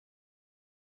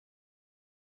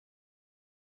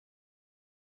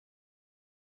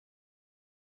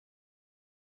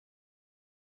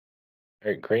All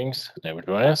right, greetings. Name of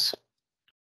joining us.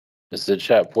 This is the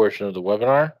chat portion of the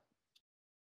webinar.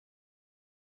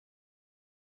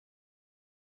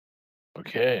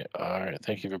 Okay, all right.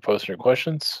 Thank you for posting your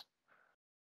questions.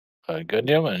 Good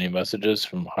deal. Any messages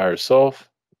from higher self?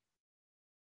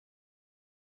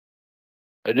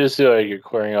 I just feel like you're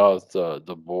clearing out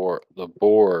the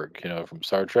Borg, from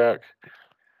Star Trek.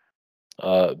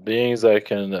 Beings that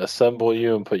can assemble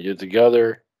you and put you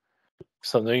together.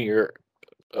 Something you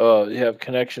have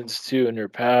connections to in your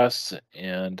past,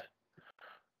 and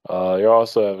you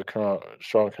also have a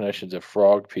strong connection to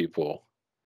frog people.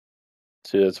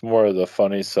 See, it's more of the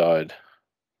funny side,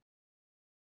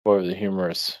 more of the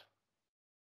humorous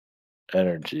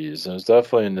energies. And it's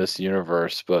definitely in this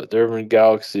universe, but there have been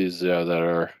galaxies that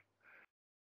are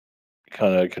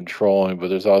kind of controlling, but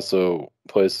there's also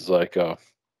places like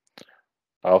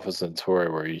Alpha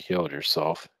Centauri where you healed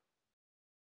yourself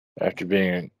after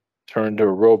being turned to a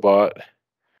robot.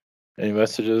 Any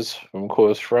messages from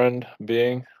close friend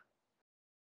being?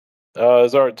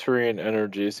 As Arcturian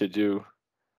energies, they do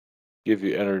give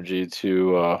you energy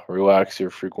to relax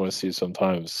your frequency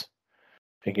sometimes.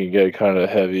 It can get kind of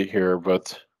heavy here,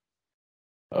 but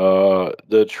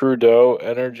the Trudeau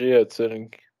energy that's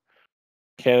in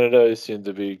Canada, he seemed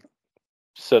to be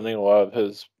sending a lot of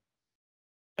his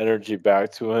energy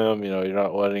back to him. You're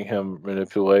not letting him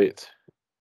manipulate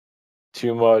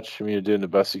too much. I mean, you're doing the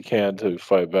best you can to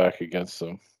fight back against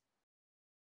him,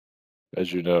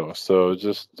 as you know. So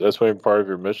just that's maybe part of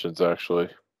your missions, actually.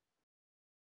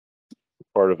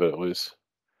 Part of it, at least.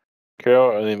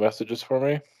 Carol, any messages for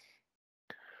me?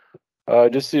 I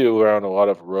just see you around a lot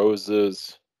of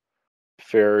roses,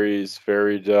 fairies,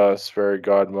 fairy dust, fairy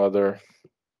godmother.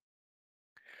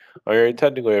 You're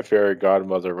technically a fairy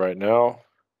godmother right now.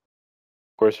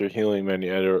 Of course, you're healing many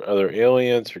other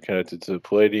aliens. You're connected to the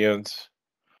Palladians.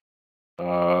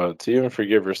 To even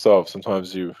forgive yourself,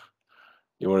 sometimes you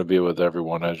want to be with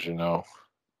everyone, as you know.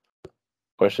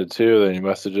 Question 2, any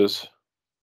messages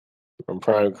from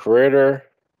Prime Creator?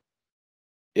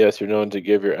 Yes, you're known to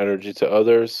give your energy to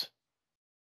others.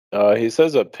 He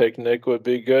says a picnic would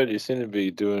be good. You seem to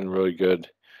be doing really good.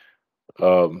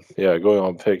 Yeah, going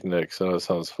on picnics. I know it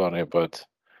sounds funny, but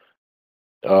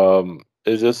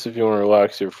is this if you want to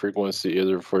relax your frequency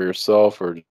either for yourself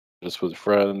or just with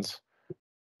friends?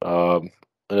 And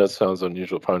that sounds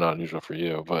unusual, probably not unusual for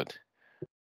you, but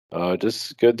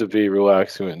just good to be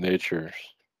relaxing with nature,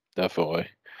 definitely.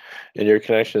 And your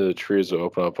connection to the trees will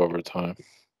open up over time.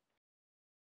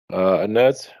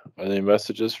 Annette, any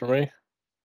messages for me?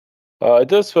 It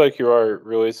does feel like you are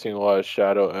releasing a lot of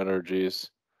shadow energies.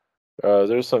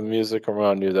 There's some music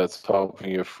around you that's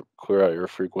helping you clear out your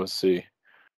frequency.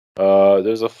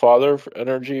 There's a father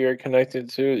energy you're connected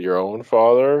to, your own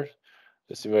father.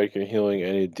 It seems like you're healing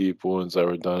any deep wounds that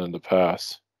were done in the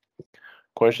past.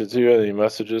 Question 2, any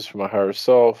messages from my higher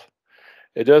self?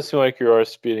 It does seem like you are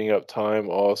speeding up time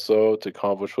also to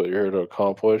accomplish what you're here to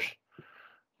accomplish.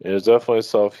 It is definitely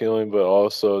self-healing, but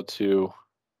also to,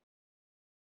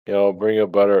 bring a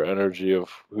better energy of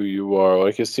who you are.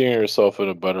 Like you're seeing yourself in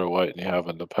a better light than you have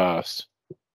in the past.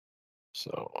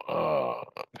 So,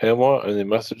 Pamela, any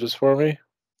messages for me?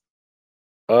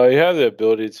 You have the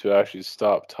ability to actually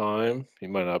stop time. You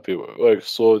might not be like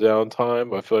slow down time,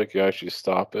 but I feel like you actually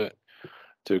stop it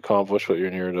to accomplish what you're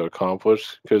here to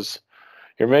accomplish because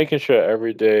you're making sure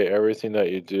every day, everything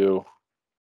that you do,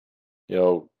 you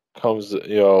know,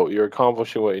 you're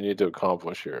accomplishing what you need to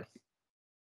accomplish here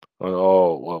on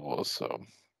all levels. So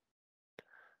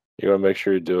you gotta make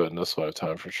sure you do it in this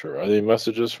lifetime for sure. Any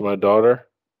messages from my daughter?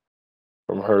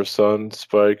 From her son,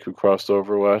 Spike, who crossed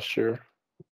over last year?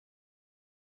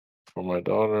 For my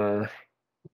daughter.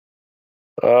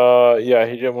 Yeah,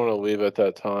 he didn't want to leave at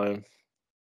that time.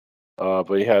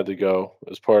 But he had to go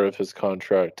as part of his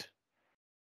contract.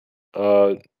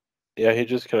 Uh, yeah, he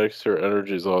just connects to her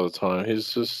energies all the time.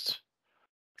 He's just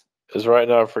is right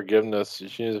now forgiveness.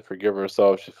 She needs to forgive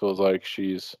herself. She feels like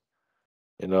she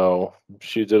did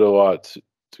a lot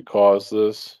to cause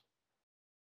this.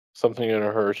 Something in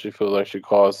her, she feels like she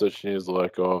caused it. She needs to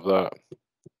let go of that.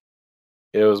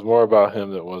 It was more about him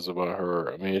than it was about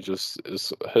her. I mean, it just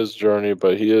is his journey,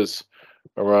 but he is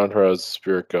around her as a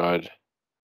spirit guide.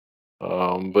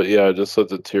 But yeah, just let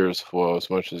the tears flow as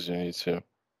much as you need to.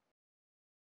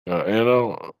 Anna,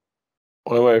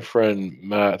 one of my friend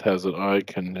Matt has an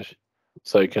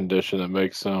sight condition that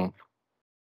makes him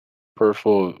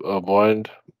peripheral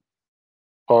blind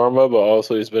karma, but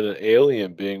also he's been an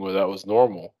alien being where that was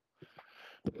normal.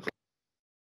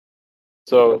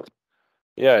 So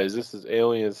yeah, is this his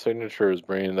alien signature is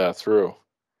bringing that through?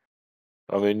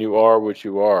 I mean, you are what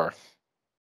you are.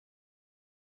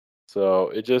 So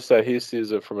it's just that he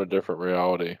sees it from a different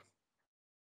reality.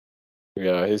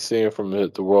 Yeah, he's seeing it from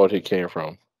the world he came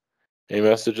from. Any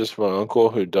messages from my uncle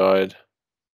who died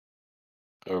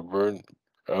of burn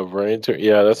of brain tumor?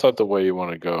 Yeah, that's not the way you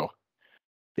want to go.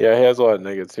 Yeah, he has a lot of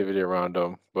negativity around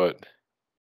him, but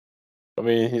I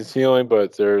mean, he's healing,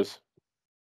 but there's,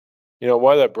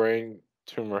 why that brain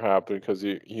tumor happened because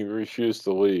he refused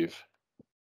to leave.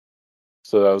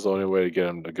 So that was the only way to get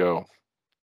him to go.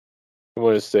 He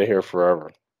wanted to stay here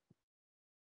forever.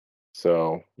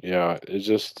 So yeah,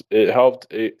 it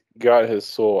helped. It got his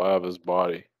soul out of his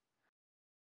body.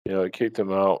 It kicked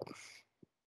him out.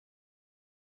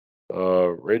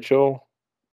 Rachel,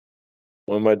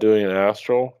 what am I doing in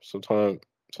Astral? Sometime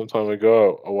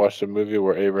ago, I watched a movie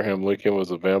where Abraham Lincoln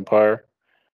was a vampire.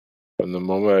 From the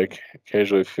moment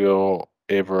occasionally feel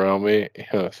Abe around me,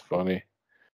 yeah, it's funny.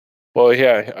 Well,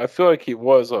 yeah, I feel like he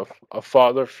was a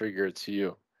father figure to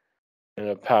you in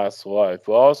a past life,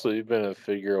 but also you've been a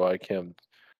figure like him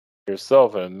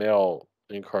yourself in a male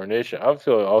incarnation. I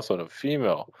feel also in a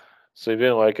female. So you've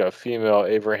been like a female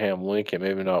Abraham Lincoln,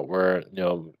 maybe not where,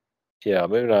 yeah,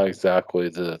 maybe not exactly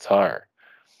the attire.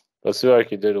 But I feel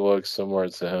like you did look similar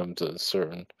to him to a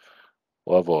certain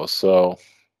level. So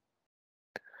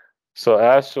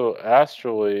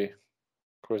astrally, of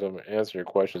course, I'm answering your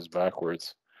questions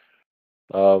backwards.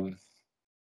 Um,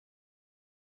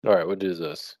 all right, what is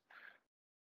this?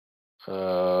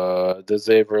 Does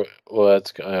Abraham? Well,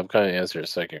 I'm kind of answering the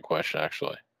second question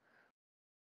actually.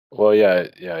 Well,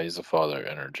 yeah, he's a father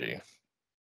energy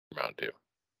around you.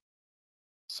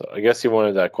 So I guess he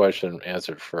wanted that question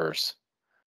answered first.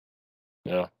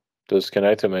 You know, just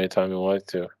connect him anytime you like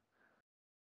to.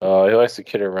 He likes to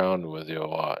kid around with you a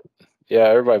lot. Yeah,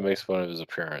 everybody makes fun of his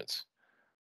appearance.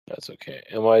 That's okay.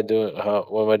 What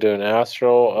am I doing?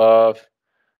 Astral of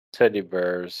teddy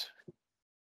bears.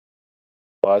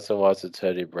 Lots and lots of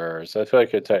teddy bears. I feel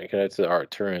like I connect to the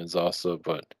Arcturians also,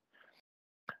 but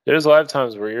there's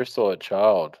lifetimes where you're still a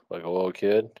child, like a little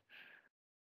kid,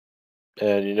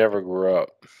 and you never grew up.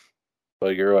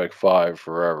 Like you're like 5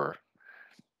 forever.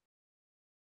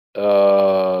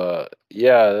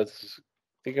 Yeah, that's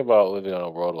think about living on a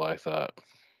world like that.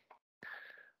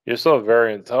 You're still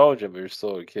very intelligent, but you're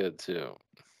still a kid too.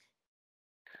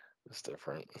 It's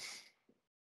different.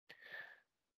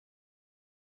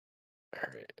 All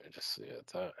right, I just see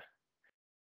it that.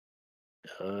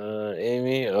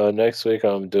 Amy, next week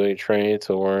I'm doing training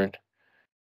to learn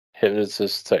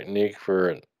hypnosis technique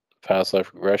for past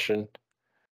life regression,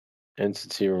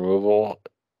 entity removal.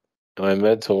 Am I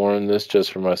meant to learn this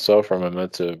just for myself, or am I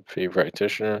meant to be a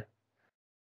practitioner?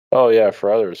 Oh yeah,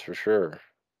 for others for sure.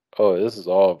 Oh, this is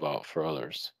all about for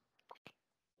others.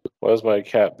 Why is my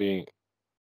cat being?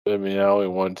 I mean, I only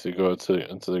want to go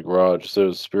into the garage.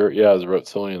 There's a spirit. Yeah, there's a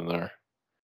reptilian there.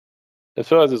 I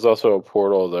feel like there's also a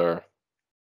portal there.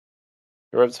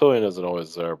 The reptilian isn't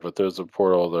always there, but there's a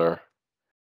portal there.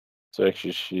 So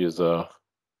actually, she is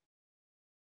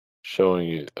showing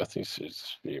you. I think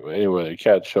anyway. The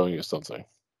cat's showing you something.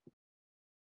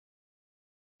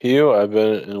 Hugh, I've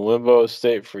been in limbo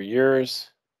state for years.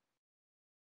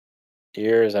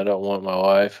 Years. I don't want my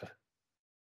life.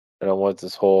 I don't want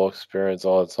this whole experience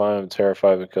all the time. I'm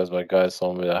terrified because my guys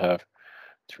told me that I have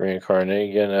to reincarnate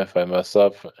again if I mess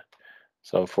up.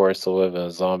 So I'm forced to live in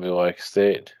a zombie-like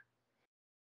state.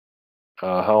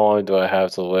 How long do I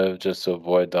have to live just to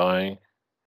avoid dying?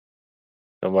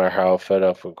 No matter how fed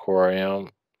up and core I am,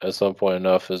 at some point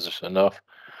enough is enough.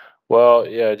 Well,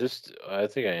 yeah, just I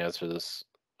think I answered this.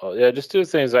 Yeah, just do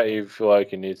things that you feel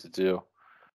like you need to do.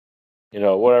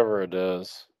 Whatever it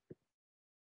is.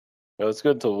 It's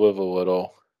good to live a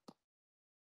little.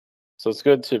 So it's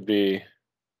good to be.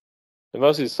 It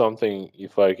must be something you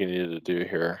feel like you need to do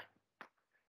here.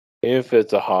 Even if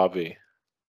it's a hobby,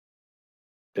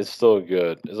 it's still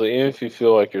good. It's like even if you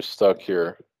feel like you're stuck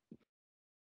here,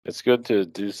 it's good to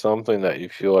do something that you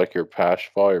feel like your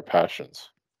passion, follow your passions.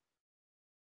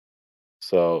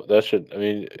 So that should, I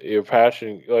mean, your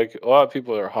passion, like a lot of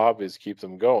people, their hobbies keep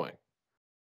them going.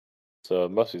 So it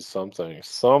must be something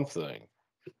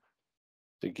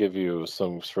to give you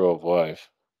some thrill of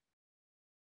life,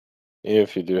 even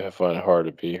if you do find it hard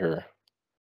to be here.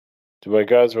 Do my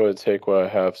guys really take what I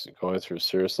have going through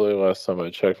seriously? Last time I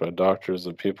checked, my doctors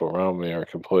and people around me are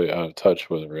completely out of touch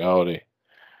with reality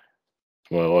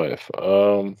of my life.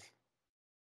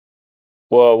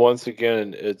 Well, once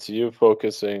again, it's you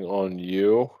focusing on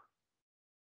you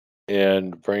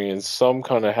and bringing some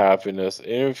kind of happiness,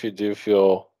 even if you do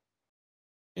feel,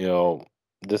 you know,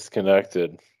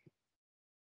 disconnected.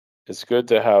 It's good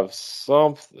to have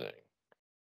something,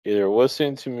 either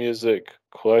listening to music,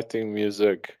 collecting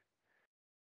music,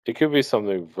 it could be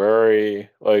something very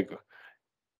like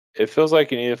it feels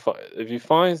like you need to find if you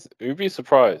find you'd be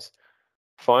surprised.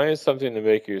 Finding something to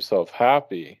make yourself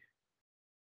happy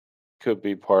could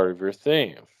be part of your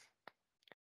theme.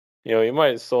 You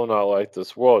might still not like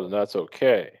this world, and that's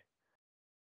okay.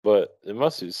 But there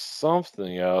must be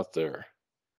something out there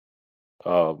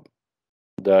um,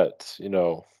 that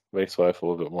makes life a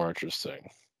little bit more interesting.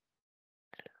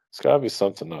 It's got to be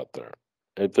something out there.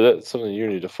 But that's something you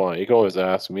need to find. You can always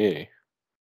ask me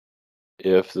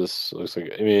if this looks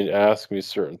like. I mean, ask me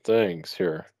certain things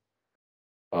here.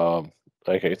 Um,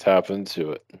 I can tap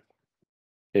into it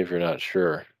if you're not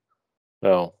sure.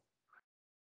 No,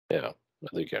 yeah, I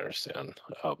think you understand.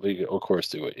 But you can, of course,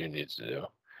 do what you need to do.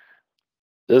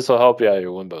 This will help you out of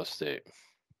your limbo state.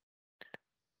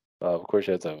 Of course,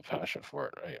 you have to have a passion for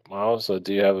it, right? Miles,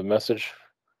 do you have a message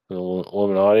for the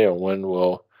Illuminati on when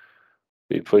we'll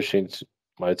be pushing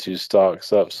my two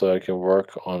stocks up so I can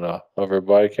work on a hover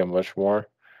bike and much more?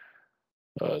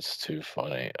 It's too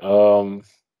funny.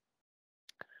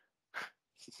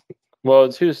 Well,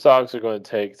 the two stocks are going to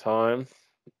take time.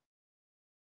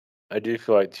 I do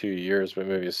feel like 2 years, but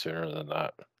maybe sooner than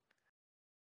that.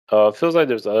 It feels like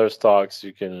there's other stocks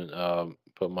you can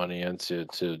put money into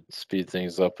to speed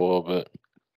things up a little bit.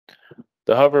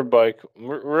 The hover bike,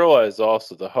 realize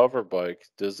also the hover bike,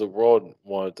 does the world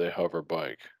want a hover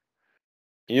bike?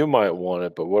 You might want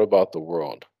it, but what about the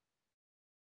world?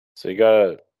 So you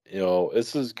gotta,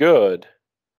 this is good,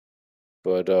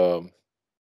 but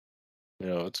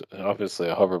it's obviously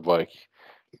a hover bike.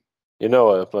 You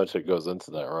know how much it goes into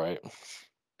that, right?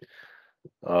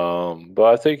 But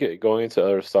I think going into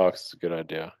other stocks is a good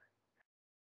idea.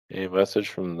 A message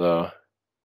from the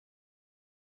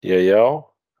Yael.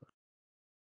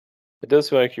 It does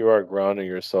feel like you are grounding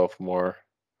yourself more,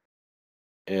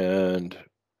 and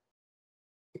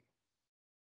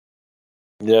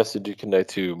yes, it do connect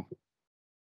to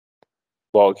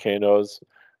volcanoes.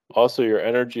 Also, your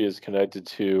energy is connected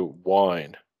to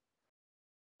wine.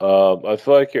 I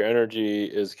feel like your energy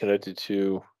is connected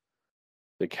to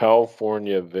the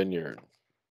California vineyard.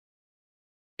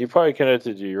 You probably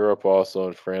connected to Europe also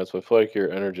and France, but I feel like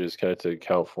your energy is connected to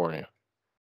California.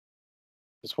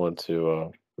 Just want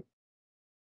to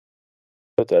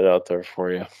put that out there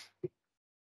for you.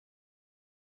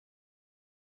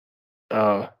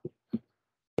 Uh,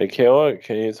 Michaela,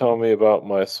 can you tell me about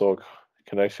my soul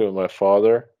connection with my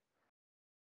father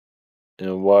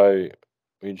and why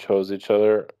we chose each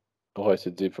other? I'd like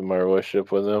to deepen my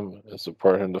relationship with him and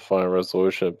support him to find a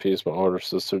resolution of peace. My older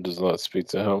sister does not speak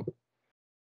to him.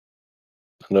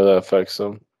 I know that affects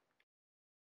him.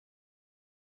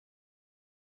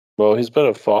 Well, he's been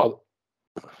a father.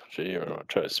 Gee, I'm gonna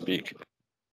try to speak.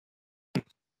 But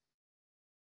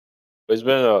he's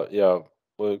been a yeah.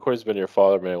 Well, of course, he's been your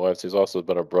father many lives. He's also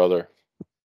been a brother.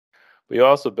 But you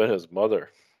also been his mother.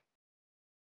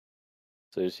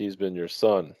 So he's been your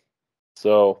son.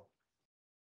 So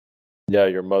yeah,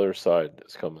 your mother's side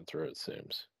is coming through. It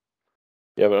seems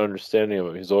you have an understanding of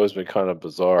him. He's always been kind of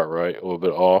bizarre, right? A little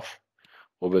bit off,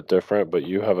 a little bit different, but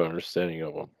you have an understanding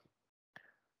of him.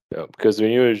 Yeah, because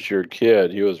when you was your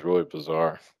kid, he was really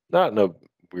bizarre. Not in a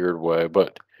weird way,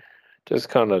 but just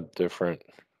kind of different.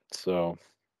 So,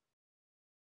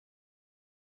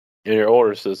 and your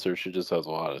older sister, she just has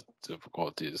a lot of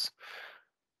difficulties.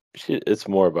 It's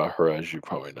more about her, as you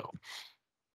probably know.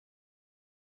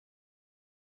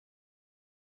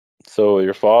 So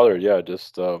your father, yeah,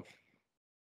 just yeah,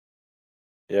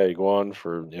 you go on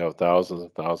for thousands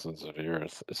and thousands of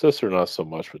years. Sister, not so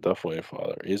much, but definitely a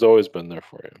father. He's always been there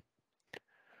for you.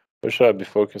 What should I be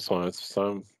focused on at this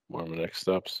time? What are my next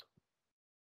steps?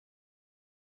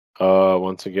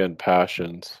 Once again,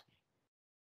 passions.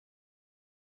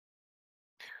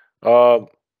 Um,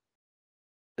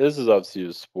 this is up to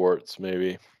you. Sports,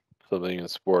 maybe something in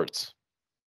sports.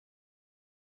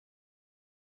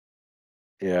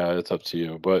 Yeah, it's up to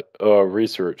you. But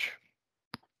research.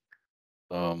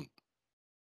 Um,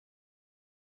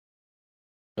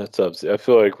 that's up to. I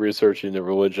feel like researching the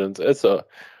religions. It's a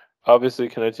obviously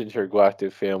connected to your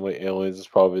galactic family. Aliens is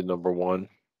probably number one.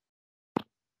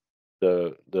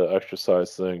 The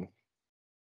exercise thing.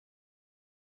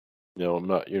 I'm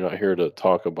not. You're not here to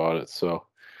talk about it, so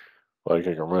like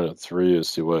I can run it through you,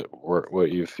 see what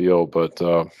you feel. But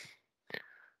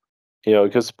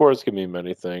because sports can mean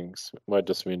many things. It might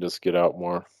just mean just get out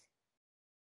more.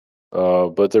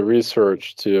 But the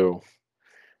research too.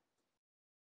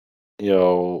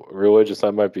 Religious.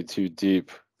 That might be too deep.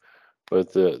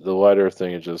 But the lighter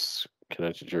thing is just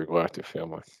connected to your galactic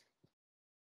family.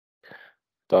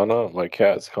 Donna, my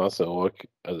cat's constant look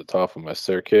at the top of my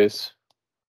staircase.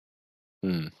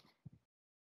 Hmm.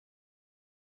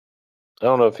 I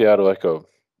don't know if you had like a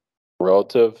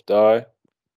relative die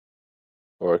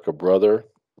or like a brother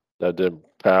that did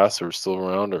pass or still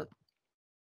around, or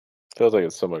feels like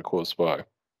it's someone close by.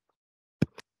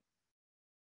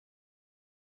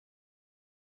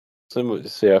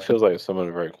 See, it feels like it's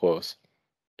someone very close.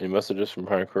 Any messages from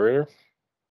High Creator?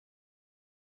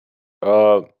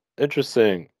 Uh,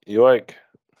 Interesting. You like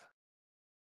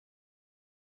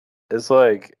it's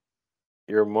like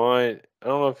your mind. I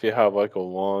don't know if you have like a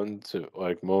lawn to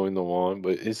like mowing the lawn,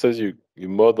 but it says you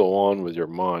mow the lawn with your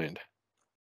mind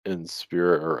in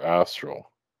spirit or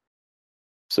astral.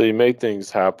 So you make things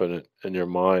happen in your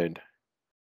mind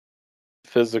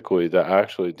physically that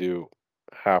actually do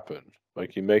happen.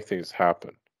 Like you make things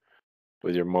happen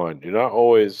with your mind. You're not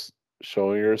always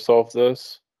showing yourself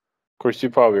this. Of course,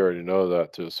 you probably already know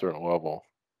that to a certain level,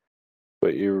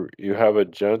 but you have a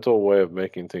gentle way of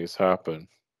making things happen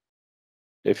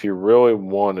if you really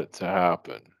want it to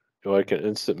happen. You're like an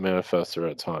instant manifester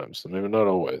at times. Maybe not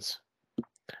always.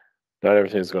 Not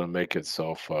everything's going to make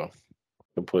itself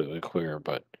completely clear,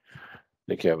 but I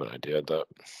think you have an idea of that.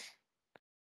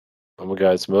 I'm a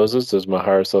guy's Moses. Does my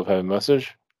higher self have a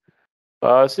message?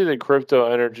 I see the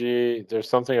crypto energy. There's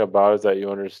something about it that you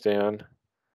understand.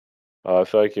 I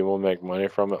feel like you will make money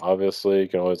from it. Obviously, you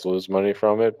can always lose money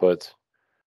from it, but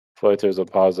I feel like there's a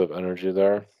positive energy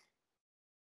there.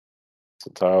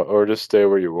 Or just stay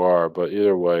where you are. But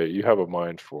either way, you have a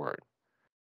mind for it.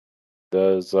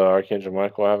 Does Archangel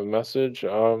Michael have a message?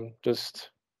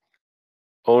 Just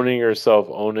owning yourself,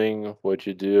 owning what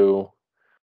you do.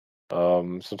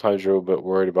 Sometimes you're a bit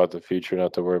worried about the future,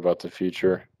 not to worry about the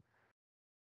future,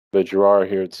 but you are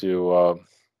here to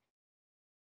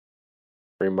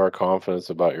bring more confidence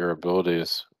about your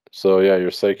abilities. So yeah, your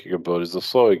psychic abilities will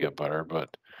slowly get better,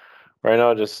 but right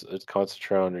now just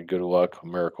concentrate on your good luck,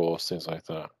 miracles, things like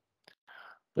that.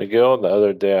 Miguel, the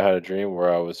other day I had a dream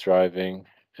where I was driving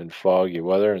in foggy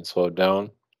weather and slowed down,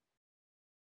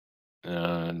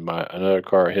 and my another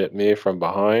car hit me from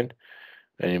behind.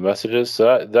 Any messages?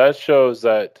 So that shows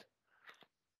that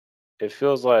it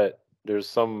feels like there's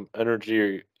some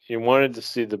energy. You wanted to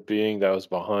see the being that was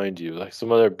behind you, like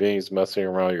some other beings messing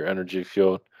around your energy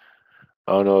field.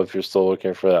 I don't know if you're still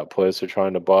looking for that place you're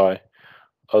trying to buy.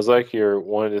 I was like you're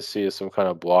wanting to see some kind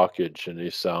of blockage, and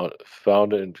you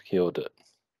found it and healed it.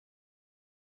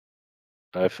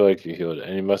 I feel like you healed it.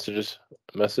 Any messages?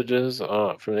 Messages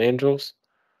from the angels?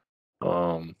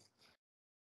 Um,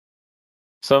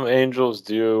 some angels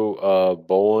do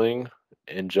bowling,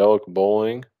 angelic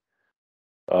bowling,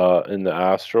 in the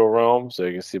astral realm, so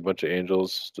you can see a bunch of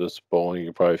angels just bowling. You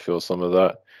can probably feel some of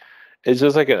that. It's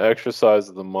just like an exercise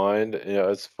of the mind. You know,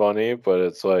 it's funny, but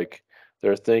it's like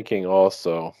they're thinking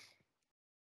also.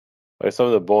 Like some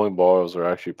of the bowling balls are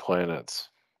actually planets.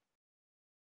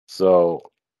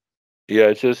 So yeah,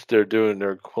 it's just they're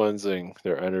cleansing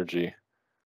their energy.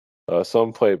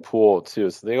 Some play pool too.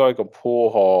 So think like a pool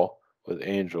hall with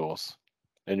angels,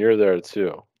 and you're there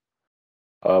too.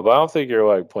 But I don't think you're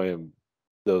like playing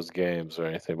those games or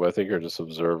anything. But I think you're just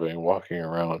observing, walking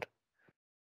around.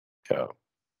 Yeah,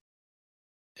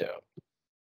 yeah.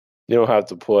 You don't have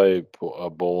to play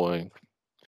bowling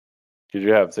because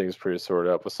you have things pretty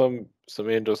sorted out. But some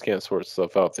angels can't sort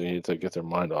stuff out. They need to get their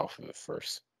mind off of it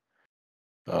first.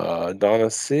 Donna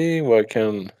C, what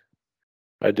can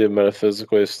I do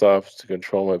metaphysically to stop to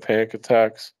control my panic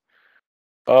attacks?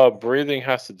 Breathing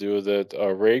has to do with it.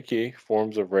 Reiki,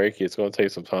 forms of Reiki. It's going to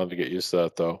take some time to get used to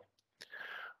that, though.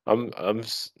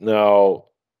 Now.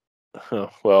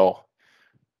 Well,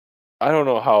 I don't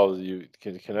know how you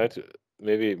can connect it.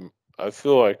 Maybe I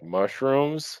feel like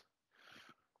mushrooms,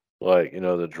 like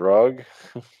the drug.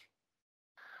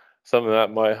 Some of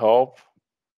that might help.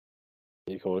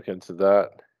 You can look into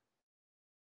that.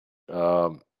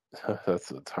 Um, that's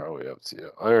entirely up to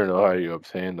you. I don't know how you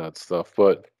obtain that stuff,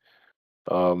 but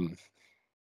um,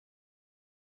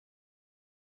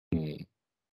 hmm,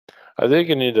 I think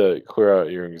you need to clear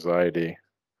out your anxiety.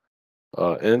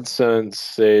 Incense,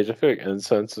 sage. I feel like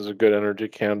incense is a good energy.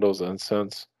 Candles,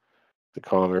 incense to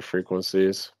calm your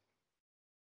frequencies.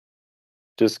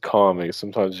 Just calming.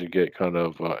 Sometimes you get kind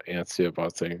of antsy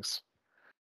about things.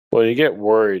 When you get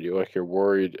worried, your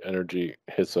worried energy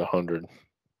hits 100.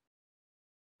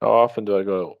 How often do I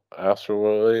go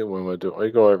astrally? When I do, I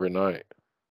go every night.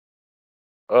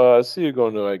 I see you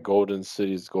going to like golden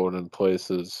cities, golden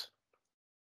places.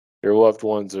 Your loved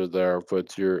ones are there,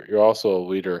 but you're also a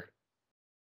leader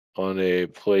on a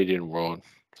Palladian world.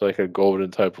 It's like a golden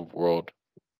type of world.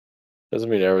 Doesn't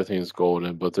mean everything is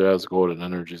golden, but there has golden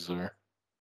energies there.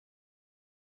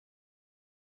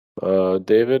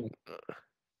 David,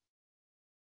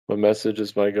 What message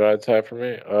is my guides have for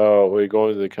me? Oh, when you go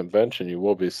into the convention, you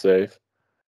will be safe,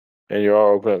 and you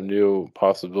are opening up new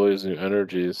possibilities, new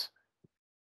energies.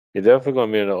 You're definitely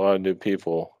going to meet a lot of new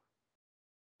people.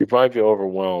 You might be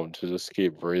overwhelmed to just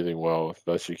keep breathing well as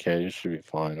best you can. You should be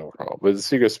fine overall. But the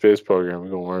Secret Space Program, we're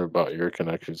going to learn about your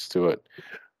connections to it,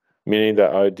 meaning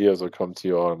that ideas will come to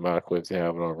you automatically if they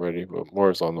haven't already, but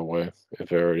more is on the way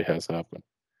if it already has happened.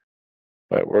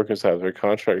 Right, workers have their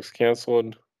contracts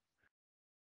canceled,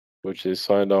 which they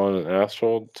signed on in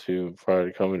Astral to prior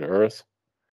to coming to Earth.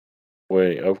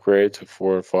 When you upgrade to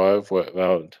 4 and 5, what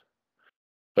about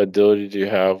ability do you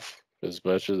have as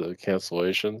much as the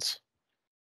cancellations?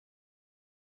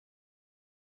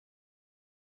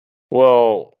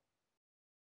 Well,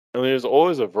 I mean, there's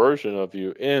always a version of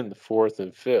you in the fourth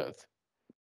and fifth.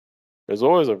 There's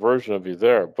always a version of you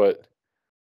there, but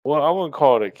well, I wouldn't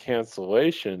call it a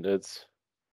cancellation. It's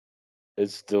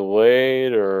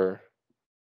delayed, or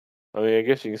I mean, I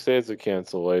guess you can say it's a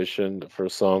cancellation for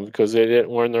some because they didn't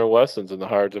learn their lessons in the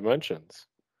higher dimensions.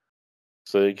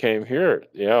 So they came here.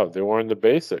 Yeah, they learned the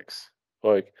basics.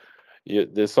 Like,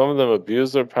 there's some of them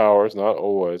abuse their powers, not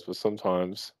always, but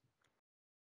sometimes.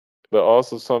 But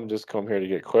also some just come here to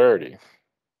get clarity.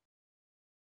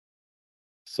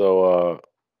 So,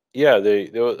 yeah,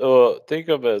 think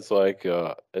of it as like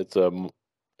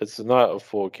it's not a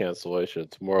full cancellation.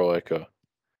 It's more like a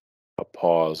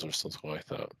pause or something like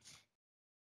that.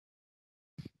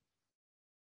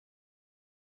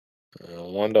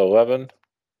 1 to 11.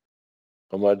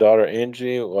 My daughter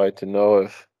Angie would like to know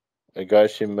if a guy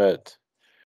she met,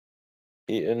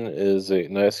 Eaton, is a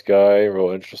nice guy, real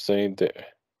interesting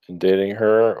in dating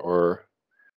her, or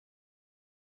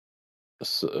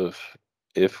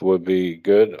if would be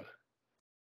good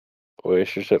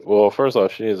relationship. Well, first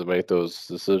off, she needs to make those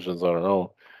decisions on her own.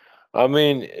 I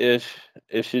mean, if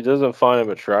she doesn't find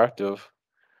him attractive,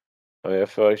 I mean, I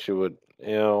feel like she would,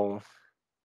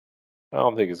 I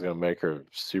don't think it's gonna make her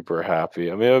super happy.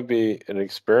 I mean, it would be an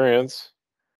experience,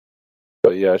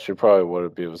 but yeah, she probably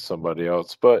would be with somebody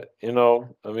else. But I mean,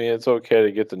 it's okay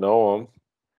to get to know him,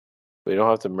 but you don't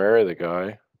have to marry the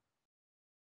guy.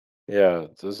 Yeah,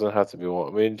 it doesn't have to be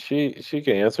one. I mean, she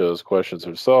can answer those questions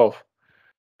herself.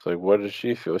 It's like, what does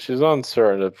she feel? She's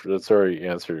uncertain. That's already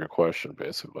answered your question,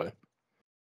 basically.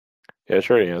 Yeah,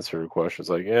 she already answered your question. It's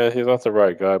like, yeah, he's not the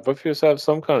right guy. But if you just have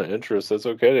some kind of interest, that's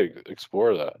okay to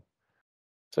explore that.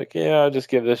 It's like, yeah, just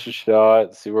give this a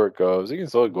shot, see where it goes. You can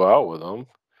still go out with him.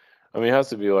 I mean, it has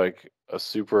to be like a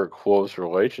super close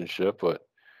relationship, but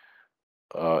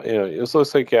it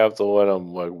looks like you have to let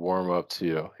him like warm up to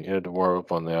you. You had to warm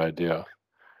up on the idea.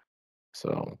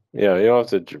 So yeah, you don't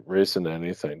have to race into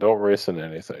anything. Don't race into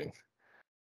anything.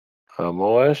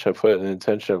 Molesh, I put an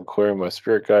intention of clearing my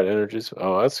spirit guide energies.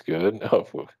 Oh, that's good.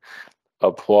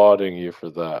 Applauding you for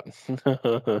that.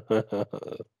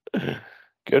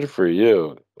 Good for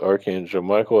you. Archangel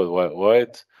Michael with white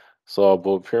light saw a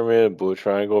blue pyramid and blue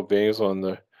triangle beings on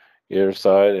the other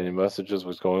side. Any messages?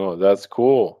 What's going on? That's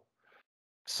cool.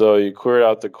 So you cleared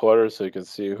out the clutter so you can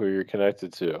see who you're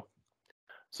connected to.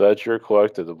 So that's your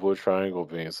collective, the blue triangle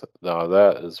beings. Now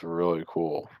that is really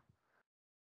cool.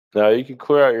 Now you can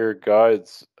clear out your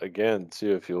guides again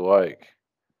too if you like.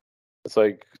 It's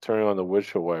like turning on the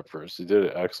windshield wipers. You did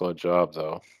an excellent job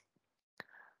though.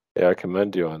 Yeah, I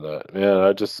commend you on that. Man,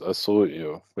 I salute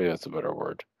you. Maybe that's a better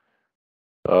word.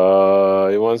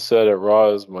 He once said it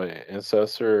raw as my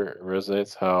ancestor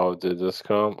resonates. How did this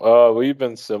come? We've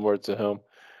been similar to him.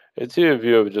 The two of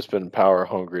you have just been power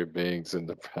hungry beings in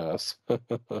the past.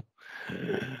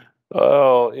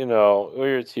 Well, we're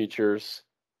your teachers.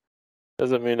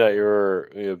 Doesn't mean that you're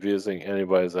abusing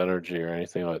anybody's energy or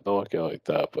anything like. Don't look at it like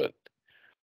that. But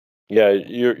yeah,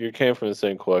 you came from the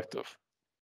same collective.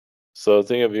 So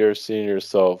think of you seeing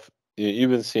yourself.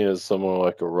 You've been seen as someone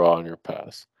like a raw in your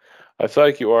past. I feel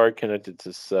like you are connected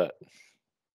to Set.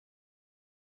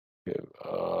 Okay,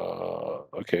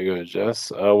 okay, good, Jess.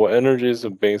 What energies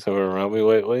and beings have been around me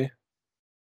lately?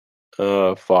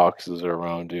 Foxes are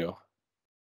around you. I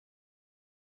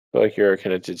feel like you're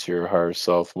connected to your higher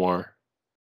self more.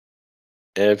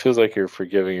 And it feels like you're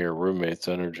forgiving your roommate's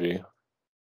energy.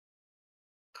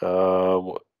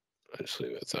 What,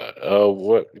 actually, what's that?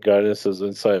 What guidance does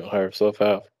insight and higher self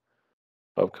have?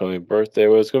 Upcoming birthday.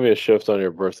 Well, it's going to be a shift on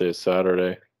your birthday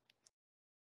Saturday.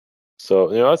 So,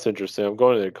 that's interesting. I'm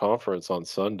going to the conference on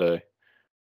Sunday.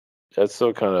 That's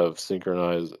still kind of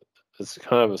synchronized. It's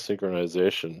kind of a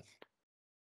synchronization.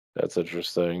 That's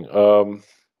interesting. I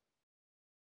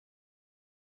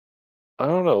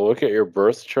don't know. Look at your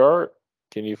birth chart.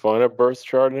 Can you find a birth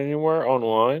chart anywhere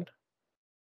online?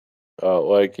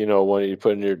 Like, when you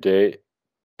put in your date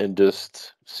and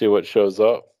just see what shows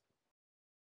up.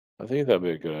 I think that'd be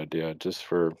a good idea. Just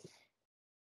for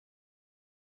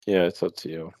yeah, it's up to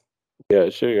you. Yeah,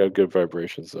 it should have good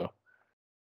vibrations though.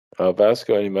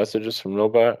 Vasco, any messages from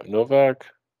Novak? Novak?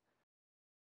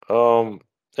 Um,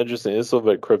 Interesting. It's a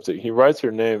little bit cryptic. He writes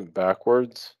your name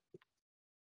backwards.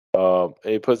 And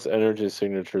he puts energy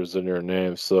signatures in your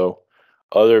name, so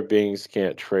other beings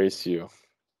can't trace you.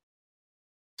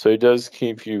 So he does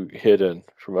keep you hidden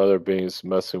from other beings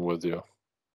messing with you.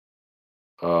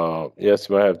 Yes,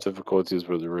 you might have difficulties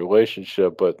with the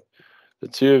relationship, but the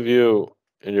two of you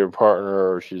and your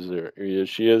partner, or she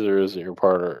is or isn't your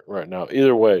partner right now.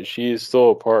 Either way, she is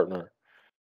still a partner.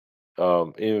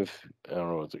 Even if I don't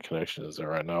know what the connection is there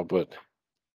right now, but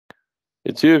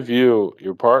the two of you,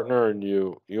 your partner and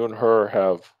you and her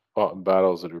have fought in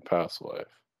battles in your past life.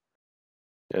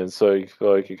 And so you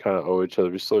feel like you kind of owe each other.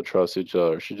 You still trust each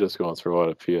other. She's just going through a lot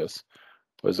of PS.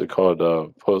 What is it called?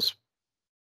 Post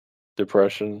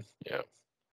depression. Yeah.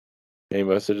 Any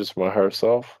messages from my higher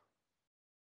self?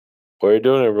 Well, you're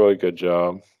doing a really good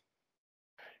job.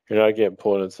 You're not getting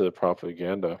pulled into the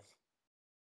propaganda.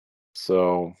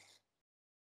 So,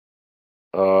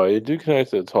 you do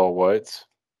connect to the tall whites.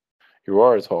 You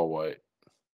are a tall white.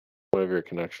 One of your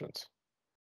connections.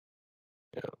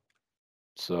 Yeah.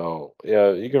 So,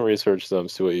 yeah, you can research them,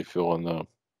 see what you feel on them.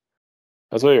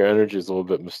 That's why your energy is a little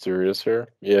bit mysterious here.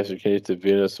 Yes, you connect to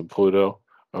Venus and Pluto.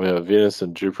 I mean, Venus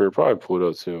and Jupiter, probably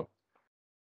Pluto too.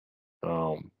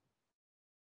 Um,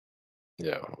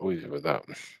 yeah, we'll leave it with that.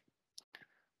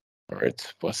 All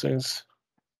right, blessings.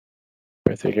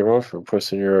 All right, thank you everyone for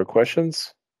posting your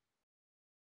questions.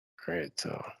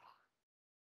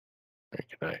 All right,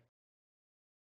 good night.